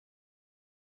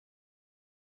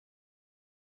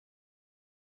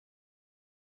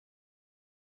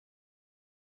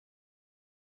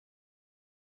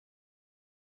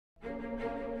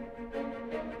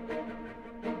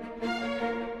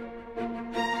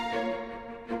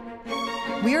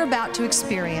We are about to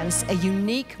experience a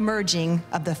unique merging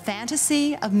of the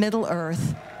fantasy of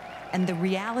Middle-earth and the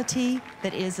reality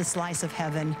that is a slice of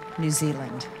heaven, New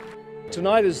Zealand.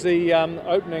 Tonight is the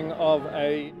opening of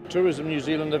a Tourism New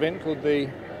Zealand event called the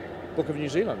Book of New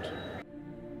Zealand.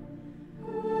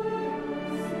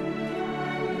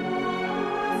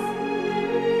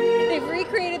 They've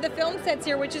recreated the film sets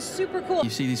here, which is super cool.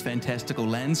 You see these fantastical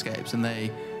landscapes and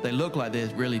they look like they're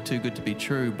really too good to be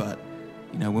true, but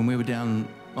you know, when we were down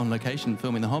on location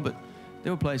filming The Hobbit,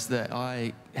 there were places that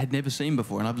I had never seen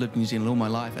before, and I've lived in New Zealand all my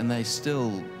life, and they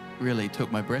still really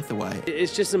took my breath away.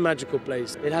 It's just a magical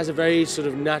place. It has a very sort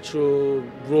of natural,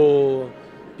 raw,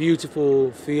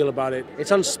 beautiful feel about it.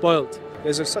 It's unspoilt.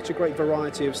 There's such a great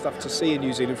variety of stuff to see in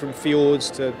New Zealand, from fjords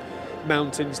to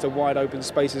mountains to wide open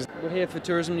spaces. We're here for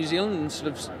Tourism New Zealand and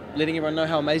sort of letting everyone know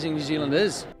how amazing New Zealand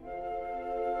is.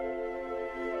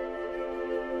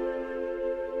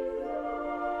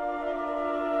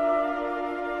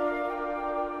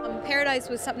 Paradise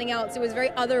was something else. It was very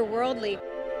otherworldly.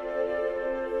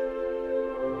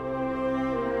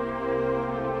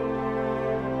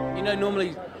 You know,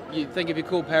 normally you think if you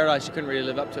call Paradise, you couldn't really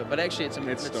live up to it, but actually it's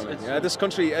stunning. Yeah, this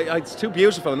country, it's too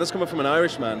beautiful, and this coming from an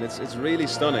Irishman, it's really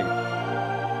stunning.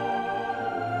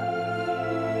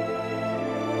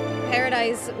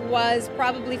 Paradise was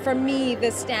probably, for me, the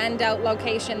standout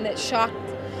location that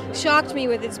shocked me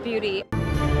with its beauty.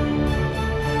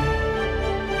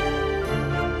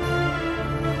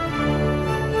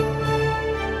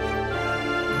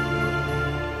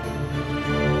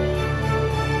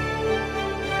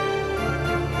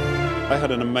 I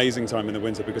had an amazing time in the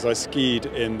winter because I skied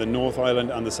in the North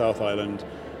Island and the South Island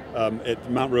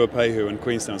at Mount Ruapehu and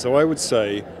Queenstown. So I would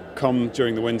say come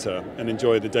during the winter and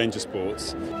enjoy the danger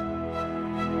sports.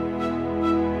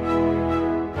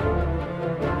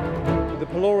 The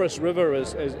Pelorus River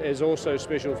is also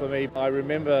special for me. I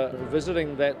remember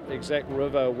visiting that exact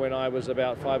river when I was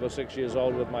about 5 or 6 years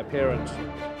old with my parents.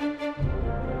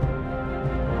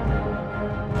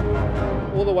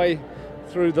 All the way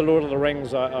through the Lord of the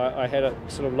Rings, I had it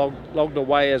sort of logged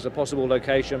away as a possible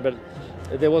location, but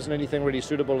there wasn't anything really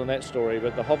suitable in that story.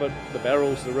 But the Hobbit, the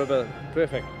barrels, the river,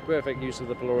 perfect use of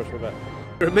the Pelorus River.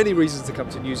 There are many reasons to come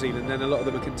to New Zealand, and a lot of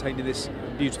them are contained in this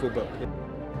beautiful book.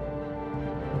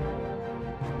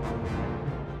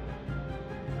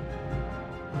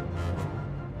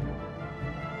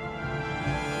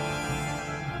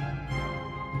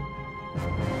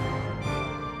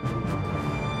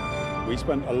 We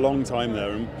spent a long time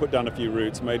there and put down a few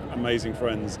routes, made amazing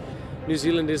friends. New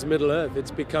Zealand is Middle-earth.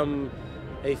 It's become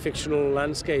a fictional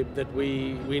landscape that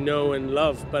we know and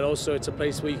love, but also it's a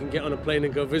place where you can get on a plane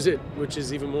and go visit, which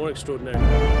is even more extraordinary.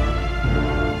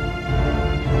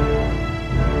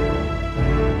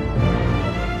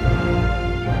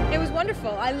 It was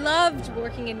wonderful. I loved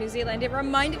working in New Zealand. It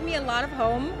reminded me a lot of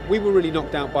home. We were really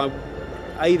knocked out by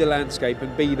A, the landscape,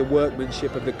 and B, the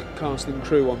workmanship of the cast and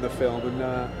crew on the film,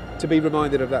 and to be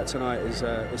reminded of that tonight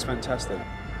is fantastic.